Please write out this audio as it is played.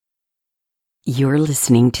You're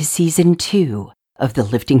listening to Season 2 of the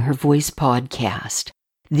Lifting Her Voice podcast.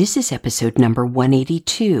 This is episode number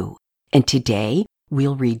 182, and today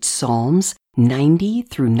we'll read Psalms 90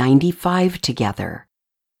 through 95 together.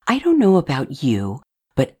 I don't know about you,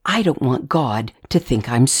 but I don't want God to think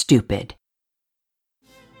I'm stupid.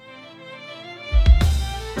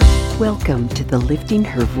 Welcome to the Lifting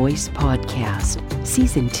Her Voice podcast,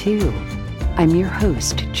 Season 2. I'm your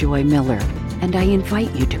host, Joy Miller, and I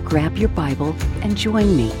invite you to grab your Bible and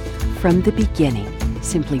join me from the beginning,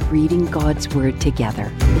 simply reading God's Word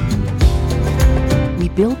together. We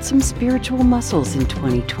built some spiritual muscles in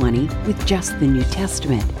 2020 with just the New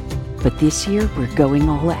Testament, but this year we're going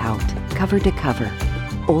all out, cover to cover,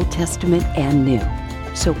 Old Testament and New.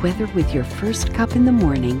 So whether with your first cup in the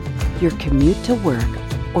morning, your commute to work,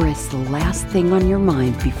 or as the last thing on your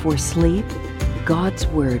mind before sleep, God's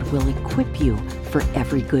Word will equip you for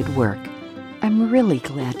every good work. I'm really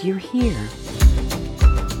glad you're here.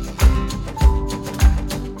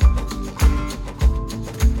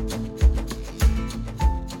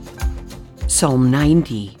 Psalm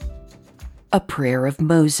 90, a prayer of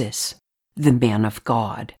Moses, the man of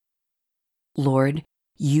God. Lord,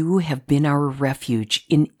 you have been our refuge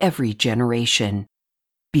in every generation.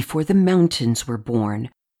 Before the mountains were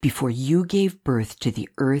born, before you gave birth to the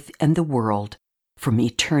earth and the world, from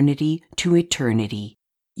eternity to eternity,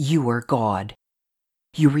 you are God.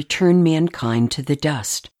 You return mankind to the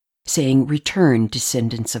dust, saying, "Return,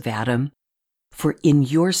 descendants of Adam." For in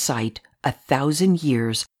your sight 1,000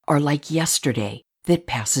 years are like yesterday that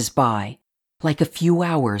passes by, like a few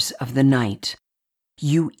hours of the night.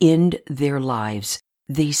 You end their lives,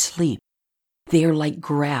 they sleep. They are like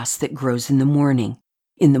grass that grows in the morning.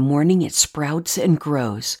 In the morning it sprouts and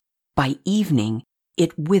grows. By evening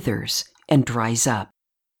it withers and dries up.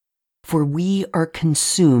 For we are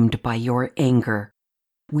consumed by your anger.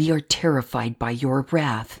 We are terrified by your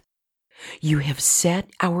wrath. You have set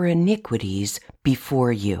our iniquities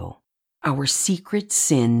before you, our secret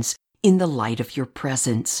sins in the light of your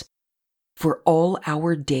presence. For all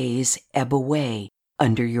our days ebb away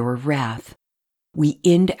under your wrath. We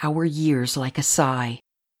end our years like a sigh.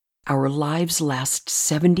 Our lives last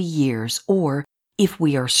 70 years, or, if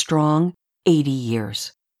we are strong, 80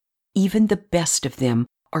 years. Even the best of them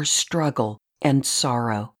are struggle and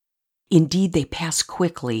sorrow. Indeed, they pass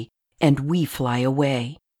quickly, and we fly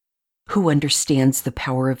away. Who understands the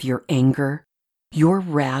power of your anger? Your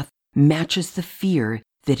wrath matches the fear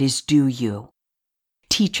that is due you.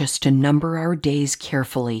 Teach us to number our days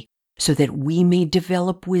carefully, so that we may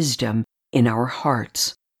develop wisdom in our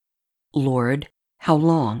hearts. Lord, how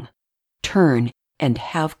long? Turn and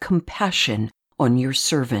have compassion on your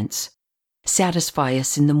servants. Satisfy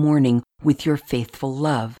us in the morning with your faithful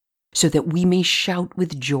love, so that we may shout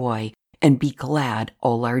with joy and be glad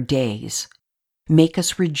all our days. Make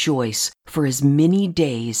us rejoice for as many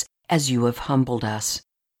days as you have humbled us,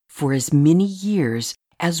 for as many years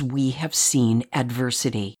as we have seen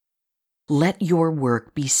adversity. Let your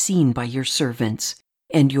work be seen by your servants,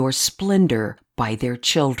 and your splendor by their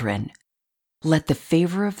children. Let the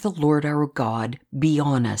favor of the Lord our God be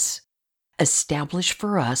on us. Establish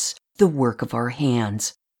for us the work of our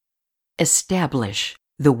hands. Establish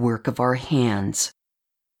the work of our hands.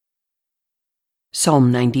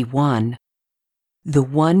 Psalm 91. The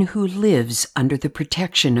one who lives under the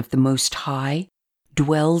protection of the Most High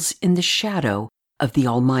dwells in the shadow of the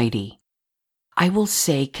Almighty. I will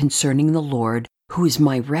say concerning the Lord, who is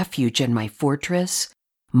my refuge and my fortress,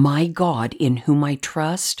 my God in whom I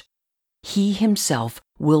trust, He himself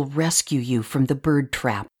will rescue you from the bird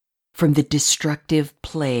trap, from the destructive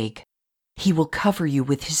plague. He will cover you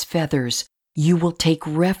with his feathers. You will take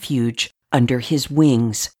refuge under his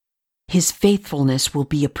wings. His faithfulness will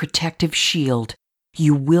be a protective shield.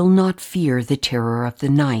 You will not fear the terror of the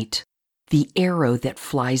night, the arrow that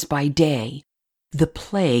flies by day, the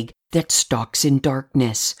plague that stalks in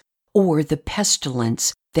darkness, or the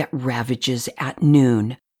pestilence that ravages at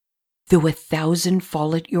noon. Though 1,000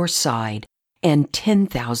 fall at your side and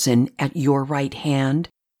 10,000 at your right hand,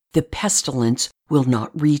 the pestilence will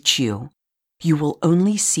not reach you. You will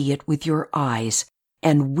only see it with your eyes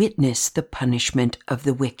and witness the punishment of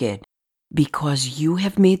the wicked. Because you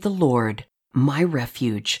have made the Lord, my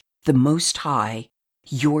refuge, the Most High,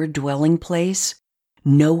 your dwelling place,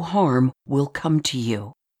 no harm will come to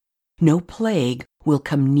you. No plague will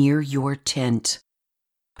come near your tent.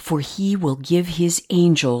 For he will give his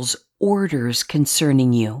angels orders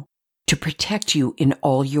concerning you, to protect you in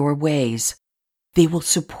all your ways. They will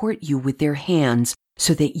support you with their hands,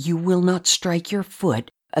 so that you will not strike your foot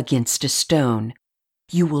against a stone.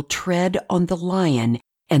 You will tread on the lion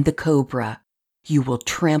and the cobra. You will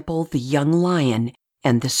trample the young lion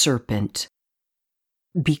and the serpent.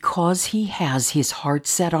 Because he has his heart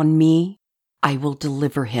set on me, I will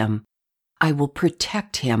deliver him. I will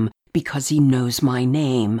protect him because he knows my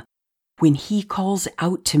name. When he calls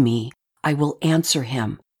out to me, I will answer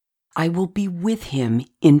him. I will be with him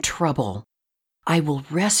in trouble. I will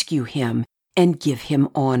rescue him and give him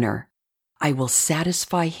honor. I will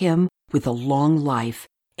satisfy him with a long life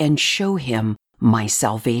and show him my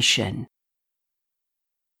salvation.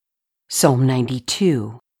 Psalm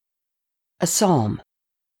 92. A psalm,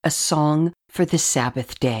 a song for the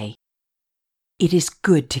Sabbath day. It is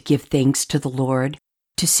good to give thanks to the Lord,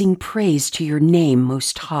 to sing praise to your name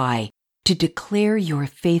most high, to declare your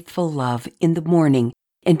faithful love in the morning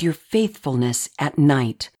and your faithfulness at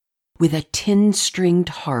night, with a 10-stringed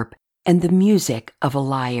harp and the music of a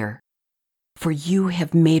lyre. For you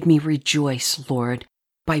have made me rejoice, Lord,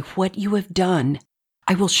 by what you have done.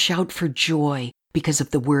 I will shout for joy because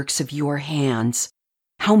of the works of your hands.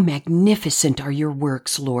 How magnificent are your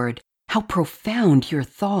works, Lord! How profound your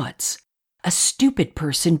thoughts! A stupid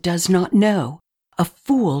person does not know. A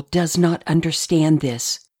fool does not understand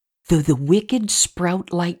this. Though the wicked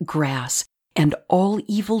sprout like grass and all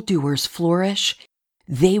evildoers flourish,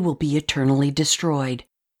 they will be eternally destroyed.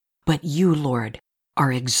 But you, Lord,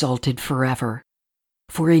 are exalted forever.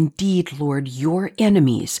 For indeed, Lord, your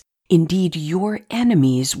enemies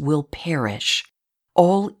will perish.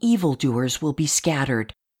 All evildoers will be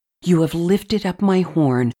scattered. You have lifted up my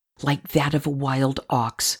horn like that of a wild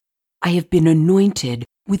ox. I have been anointed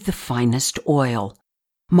with the finest oil.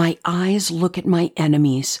 My eyes look at my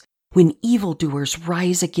enemies. When evildoers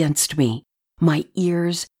rise against me, my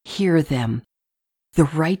ears hear them. The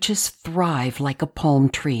righteous thrive like a palm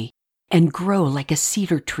tree and grow like a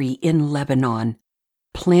cedar tree in Lebanon.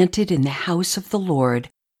 Planted in the house of the Lord,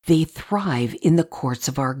 they thrive in the courts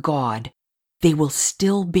of our God. They will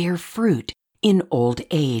still bear fruit in old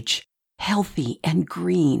age, healthy and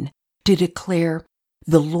green, to declare,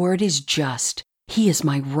 the Lord is just, he is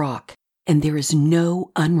my rock, and there is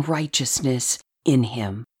no unrighteousness in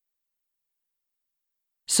him.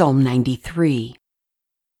 Psalm 93.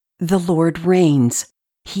 The Lord reigns.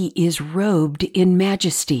 He is robed in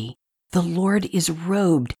majesty. The Lord is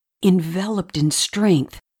robed, enveloped in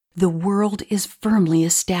strength. The world is firmly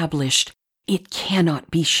established. It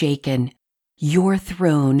cannot be shaken. Your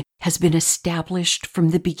throne has been established from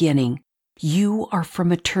the beginning. You are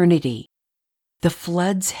from eternity. The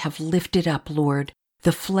floods have lifted up, Lord.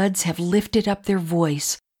 The floods have lifted up their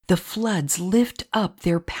voice. The floods lift up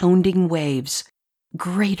their pounding waves.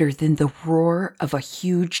 Greater than the roar of a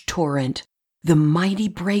huge torrent, the mighty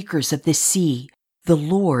breakers of the sea, the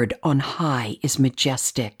Lord on high is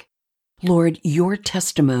majestic. Lord, your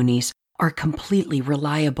testimonies are completely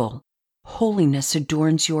reliable. Holiness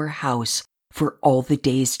adorns your house for all the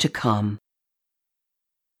days to come.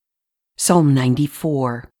 Psalm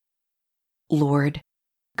 94. Lord,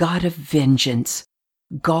 God of vengeance,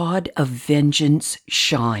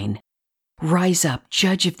 shine. Rise up,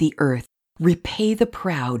 judge of the earth, repay the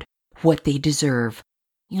proud what they deserve.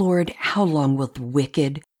 Lord, how long will the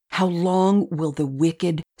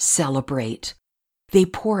wicked celebrate? They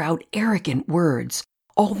pour out arrogant words.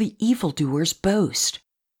 All the evildoers boast.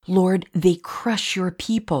 Lord, they crush your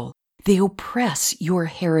people. They oppress your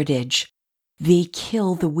heritage. They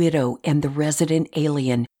kill the widow and the resident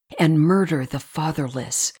alien and murder the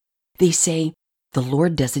fatherless. They say, the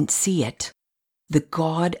Lord doesn't see it. The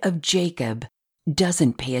God of Jacob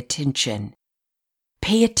doesn't pay attention.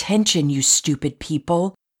 Pay attention, you stupid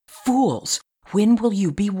people. Fools, when will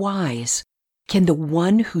you be wise? Can the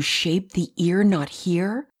one who shaped the ear not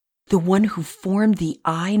hear? The one who formed the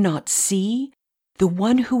eye not see? The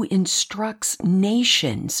one who instructs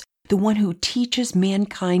nations, the one who teaches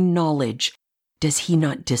mankind knowledge, does he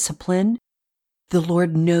not discipline? The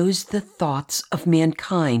Lord knows the thoughts of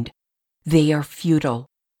mankind. They are futile.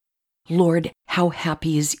 Lord, how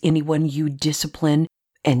happy is anyone you discipline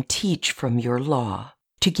and teach from your law,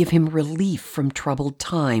 to give him relief from troubled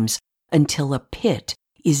times until a pit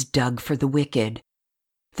is dug for the wicked.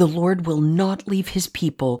 The Lord will not leave his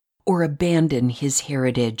people or abandon his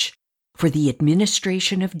heritage, for the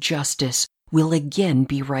administration of justice will again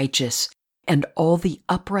be righteous, and all the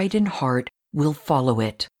upright in heart will follow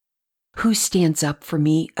it. Who stands up for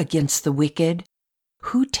me against the wicked?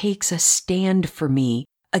 Who takes a stand for me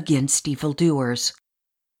against evildoers?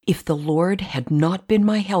 If the Lord had not been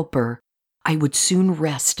my helper, I would soon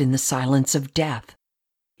rest in the silence of death.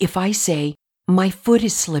 If I say, my foot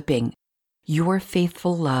is slipping, your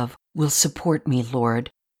faithful love will support me, Lord.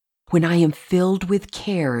 When I am filled with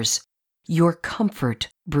cares, your comfort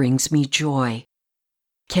brings me joy.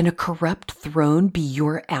 Can a corrupt throne be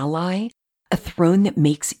your ally? A throne that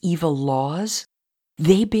makes evil laws?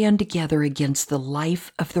 They band together against the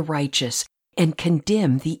life of the righteous and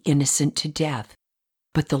condemn the innocent to death.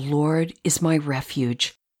 But the Lord is my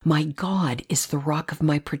refuge. My God is the rock of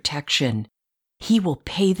my protection. He will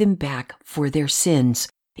pay them back for their sins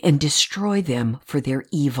and destroy them for their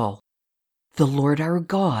evil. The Lord our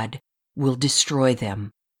God will destroy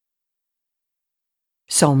them.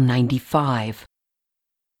 Psalm 95.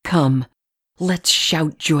 Come, let's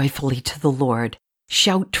shout joyfully to the Lord.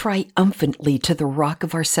 Shout triumphantly to the rock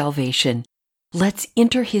of our salvation. Let's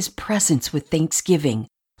enter his presence with thanksgiving.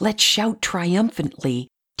 Let's shout triumphantly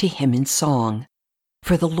to him in song.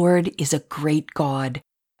 For the Lord is a great God,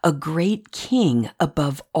 a great King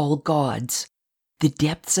above all gods. The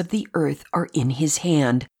depths of the earth are in his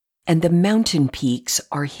hand, and the mountain peaks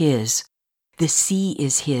are his. The sea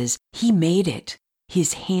is his, he made it.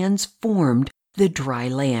 His hands formed the dry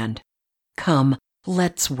land. Come,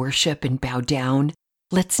 let's worship and bow down.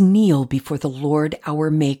 Let's kneel before the Lord our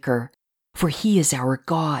Maker, for he is our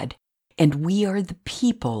God, and we are the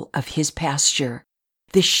people of his pasture,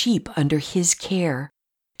 the sheep under his care.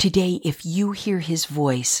 Today, if you hear his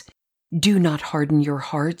voice, do not harden your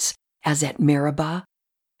hearts as at Meribah,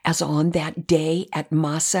 as on that day at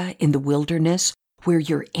Massah in the wilderness where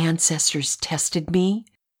your ancestors tested me.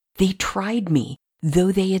 They tried me,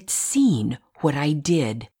 though they had seen what I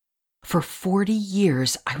did. For 40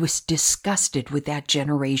 years I was disgusted with that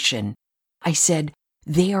generation. I said,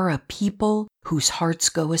 they are a people whose hearts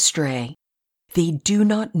go astray. They do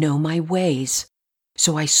not know my ways.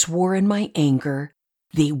 So I swore in my anger,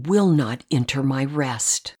 they will not enter my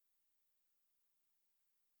rest.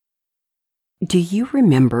 Do you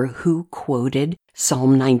remember who quoted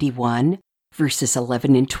Psalm 91, verses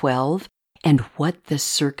 11 and 12, and what the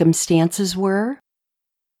circumstances were?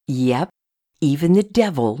 Yep, even the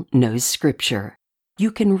devil knows Scripture.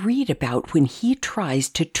 You can read about when he tries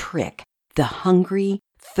to trick the hungry,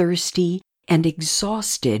 thirsty, and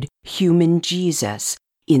exhausted human Jesus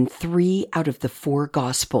in 3 out of the 4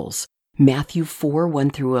 Gospels, Matthew 4,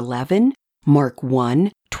 1 through 11, Mark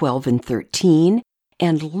 1, 12 and 13,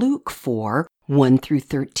 and Luke 4, 1 through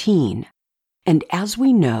 13. And as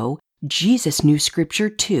we know, Jesus knew Scripture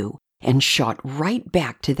too and shot right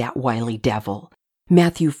back to that wily devil.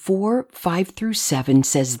 Matthew 4, 5 through 7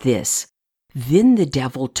 says this, Then the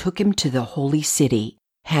devil took him to the holy city,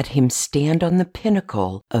 had him stand on the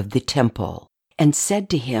pinnacle of the temple, and said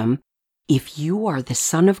to him, If you are the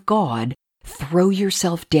Son of God, throw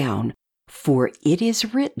yourself down, for it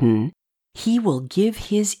is written, He will give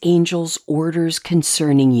His angels orders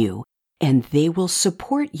concerning you, and they will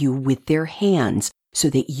support you with their hands, so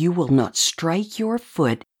that you will not strike your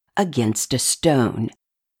foot against a stone.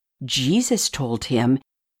 Jesus told him,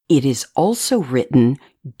 It is also written,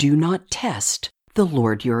 Do not test the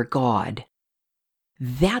Lord your God.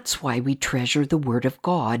 That's why we treasure the Word of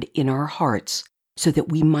God in our hearts, so that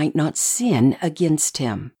we might not sin against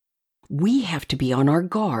Him. We have to be on our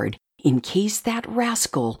guard in case that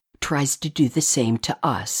rascal tries to do the same to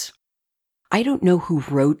us. I don't know who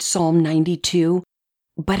wrote Psalm 92,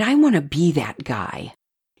 but I want to be that guy.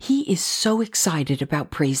 He is so excited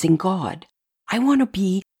about praising God. I want to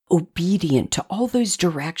be obedient to all those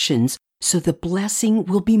directions so the blessing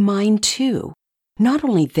will be mine too. Not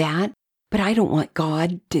only that, but I don't want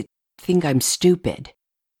God to think I'm stupid.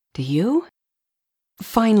 Do you?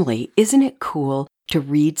 Finally, isn't it cool to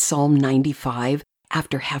read Psalm 95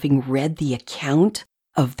 after having read the account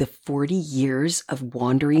of the 40 years of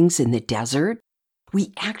wanderings in the desert?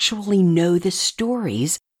 We actually know the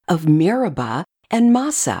stories of Meribah and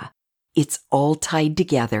Massah. It's all tied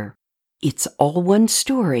together. It's all one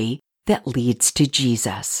story that leads to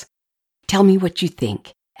Jesus. Tell me what you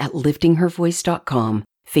think at liftinghervoice.com,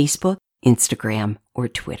 Facebook, Instagram, or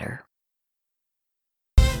Twitter.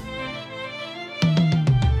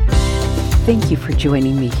 Thank you for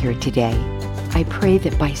joining me here today. I pray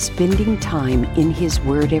that by spending time in His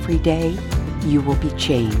Word every day, you will be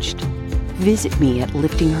changed. Visit me at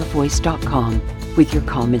liftinghervoice.com with your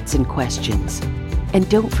comments and questions. And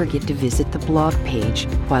don't forget to visit the blog page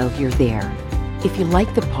while you're there. If you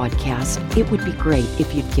like the podcast, it would be great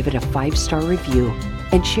if you'd give it a 5-star review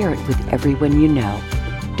and share it with everyone you know.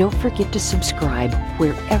 Don't forget to subscribe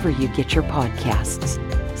wherever you get your podcasts.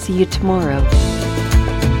 See you tomorrow.